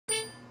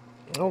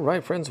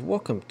Alright friends,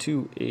 welcome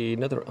to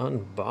another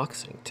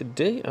unboxing.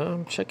 Today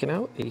I'm checking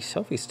out a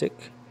selfie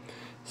stick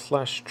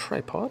slash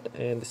tripod,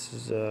 and this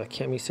is a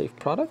Cami Safe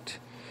product.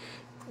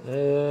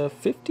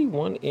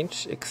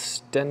 51-inch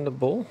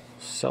extendable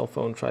cell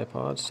phone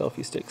tripod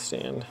selfie stick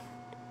stand.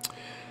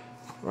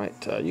 Right,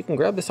 you can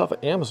grab this off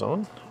of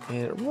Amazon,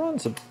 and it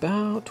runs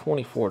about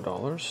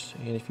 $24.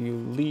 And if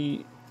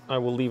you I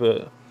will leave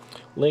a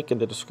link in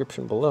the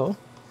description below,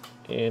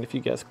 and if you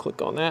guys click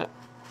on that,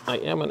 I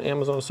am an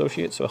Amazon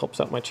associate, so it helps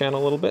out my channel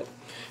a little bit.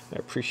 I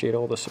appreciate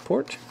all the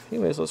support.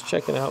 Anyways, let's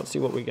check it out and see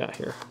what we got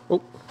here.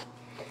 Oh,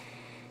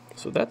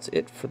 so that's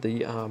it for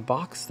the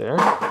box there.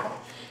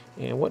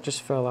 And what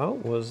just fell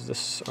out was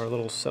this, our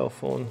little cell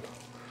phone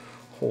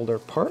holder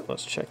part.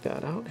 Let's check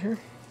that out here.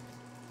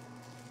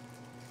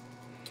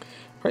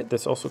 Right,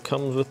 this also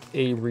comes with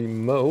a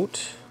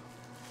remote.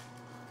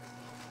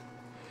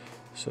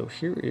 So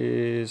here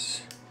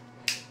is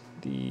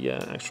the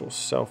actual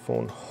cell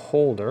phone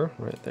holder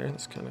right there.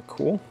 That's kind of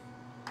cool.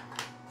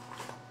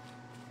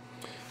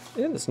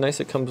 And it's nice,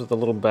 it comes with a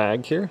little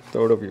bag here.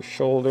 Throw it over your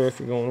shoulder if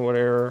you're going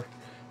whatever.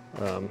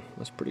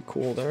 That's pretty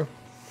cool there.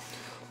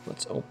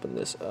 Let's open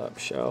this up,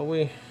 shall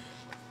we?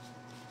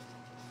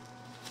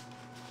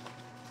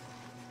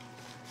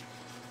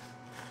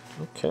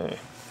 Okay.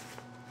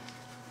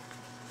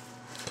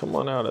 Come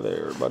on out of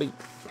there, buddy.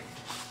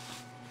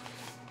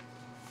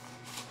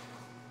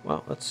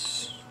 Wow,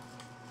 that's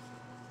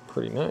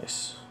pretty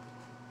nice,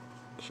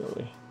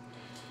 actually.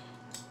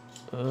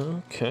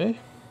 Okay.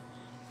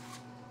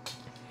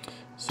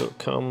 So it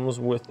comes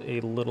with a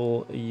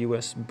little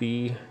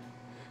USB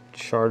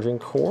charging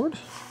cord.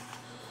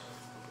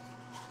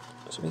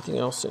 Is there anything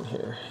else in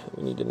here that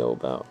we need to know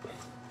about?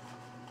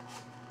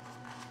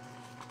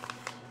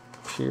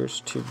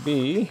 Appears to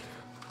be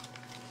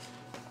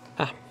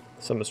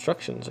some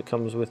instructions. It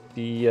comes with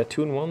the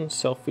 2-in-1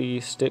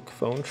 selfie stick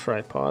phone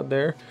tripod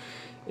there,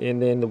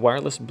 and then the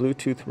wireless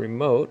Bluetooth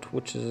remote,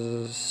 which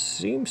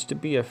seems to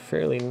be a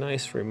fairly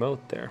nice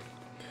remote there.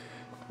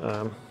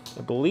 I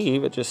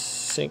believe it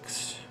just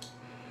syncs.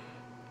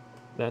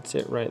 That's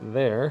it right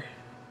there.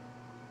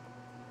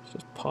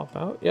 Just pop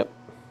out. Yep,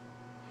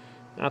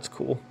 that's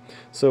cool.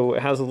 So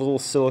it has a little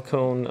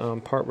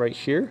silicone part right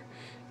here,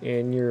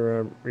 and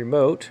your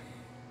remote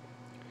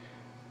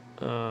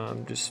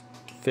just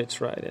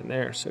fits right in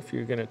there. So if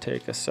you're going to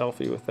take a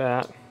selfie with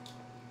that,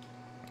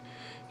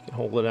 you can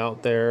hold it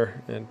out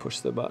there and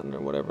push the button or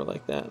whatever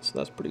like that. So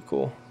that's pretty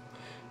cool.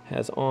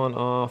 Has on,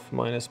 off,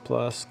 minus,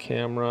 plus,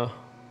 camera,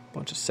 a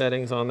bunch of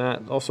settings on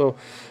that. Also,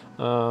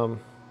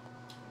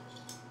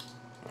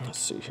 let's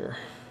see here.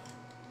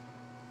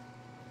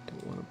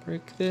 Don't want to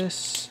break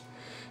this.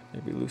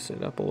 Maybe loosen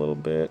it up a little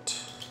bit.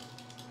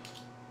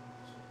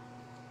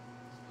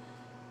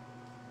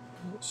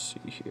 Let's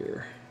see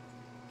here.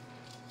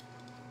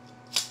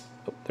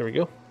 Oh, there we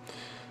go.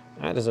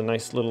 That is a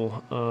nice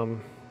little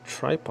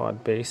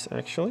tripod base,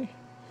 actually.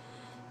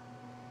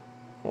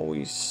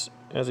 Always,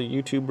 as a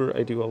YouTuber,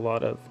 I do a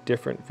lot of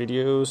different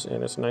videos,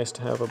 and it's nice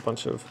to have a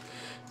bunch of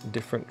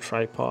different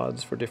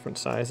tripods for different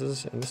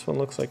sizes. And this one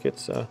looks like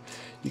it's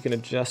you can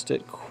adjust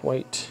it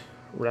quite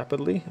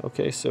rapidly.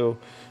 Okay, so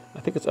I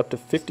think it's up to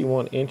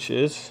 51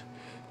 inches,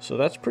 so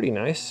that's pretty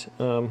nice.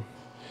 And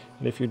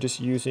if you're just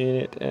using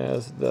it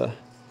as the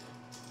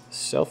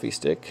selfie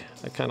stick,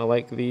 I kind of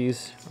like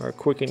these. Are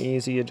quick and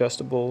easy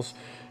adjustables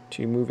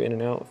to move in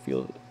and out.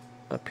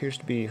 Appears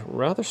to be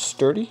rather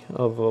sturdy,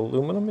 of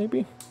aluminum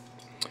maybe.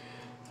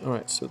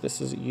 Alright, so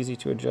this is easy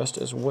to adjust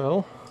as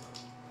well.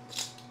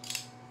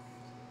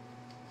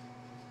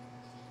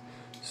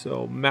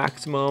 So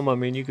maximum, I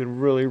mean, you could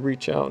really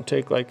reach out and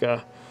take like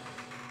the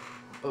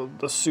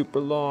super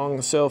long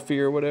selfie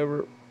or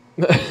whatever.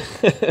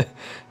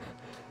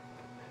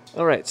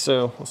 Alright,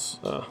 so let's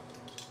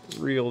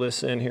reel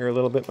this in here a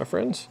little bit, my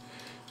friends.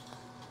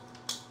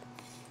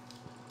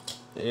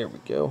 There we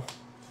go.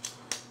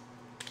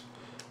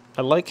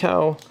 I like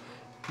how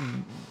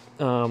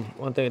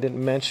one thing I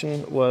didn't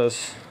mention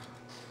was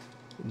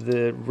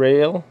the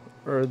rail,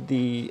 or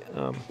the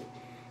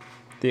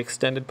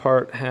extended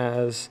part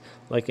has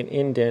like an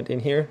indent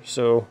in here,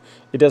 so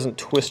it doesn't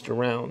twist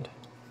around.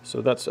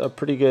 So that's a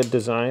pretty good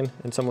design,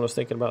 and someone was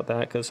thinking about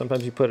that, because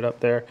sometimes you put it up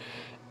there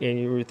and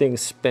your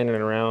thing's spinning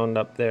around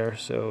up there,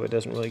 so it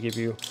doesn't really give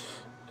you,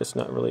 it's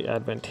not really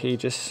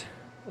advantageous.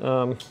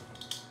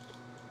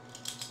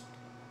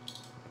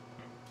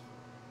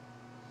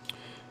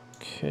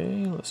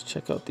 Okay, let's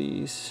check out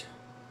these.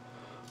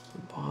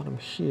 The bottom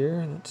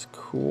here, that's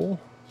cool.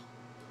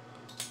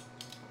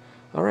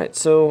 Alright,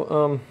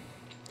 so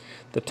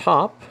the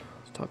top,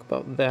 let's talk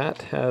about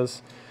that,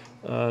 has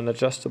an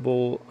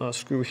adjustable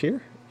screw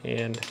here,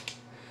 and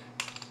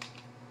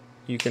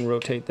you can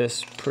rotate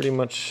this pretty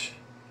much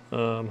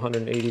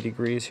 180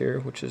 degrees here,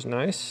 which is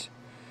nice.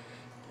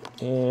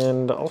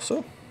 And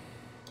also,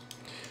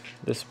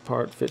 this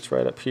part fits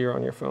right up here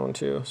on your phone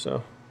too,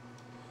 so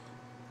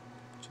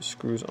just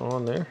screws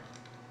on there.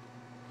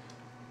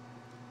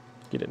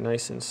 Get it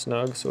nice and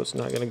snug so it's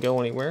not going to go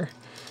anywhere.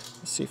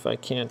 Let's see if I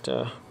can't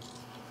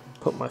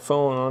put my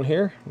phone on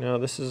here. Now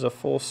this is a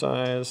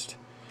full-sized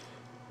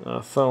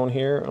phone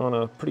here on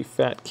a pretty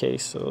fat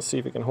case, so let's see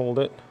if it can hold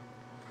it.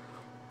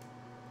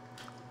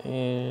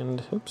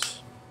 And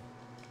oops,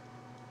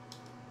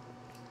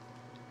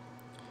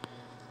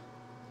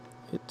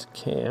 it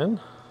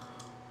can.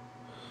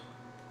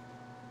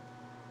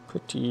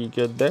 Pretty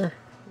good there.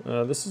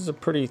 This is a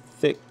pretty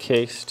thick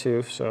case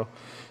too, so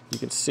you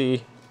can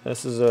see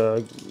this is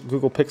a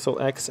Google Pixel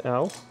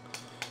XL,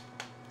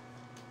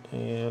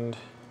 and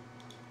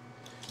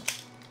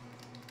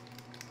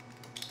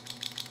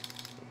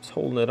it's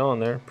holding it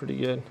on there pretty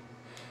good.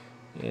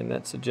 And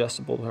that's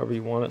adjustable however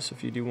you want it, so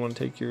if you do want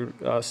to take your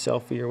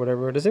selfie or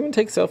whatever. Does anyone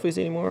take selfies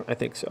anymore? I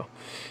think so.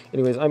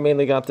 Anyways, I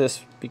mainly got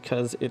this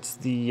because it's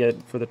the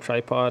for the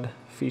tripod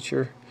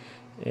feature,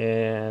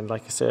 and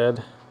like I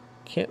said,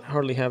 can't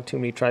hardly have too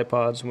many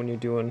tripods when you're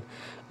doing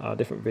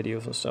different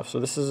videos and stuff. So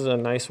this is a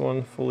nice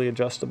one, fully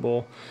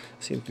adjustable,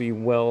 seems to be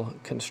well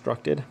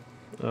constructed.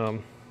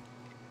 You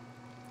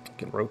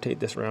can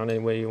rotate this around any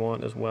way you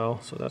want as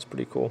well, so that's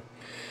pretty cool.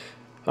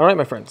 All right,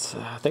 my friends,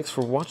 thanks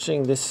for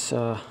watching this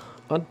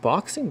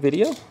unboxing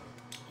video,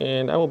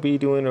 and I will be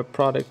doing a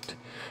product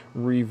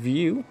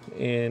review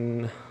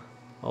in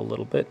a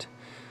little bit.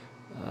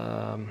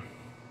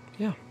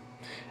 Yeah,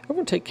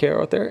 everyone take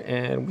care out there,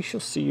 and we shall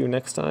see you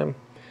next time,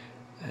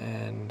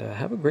 and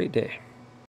have a great day.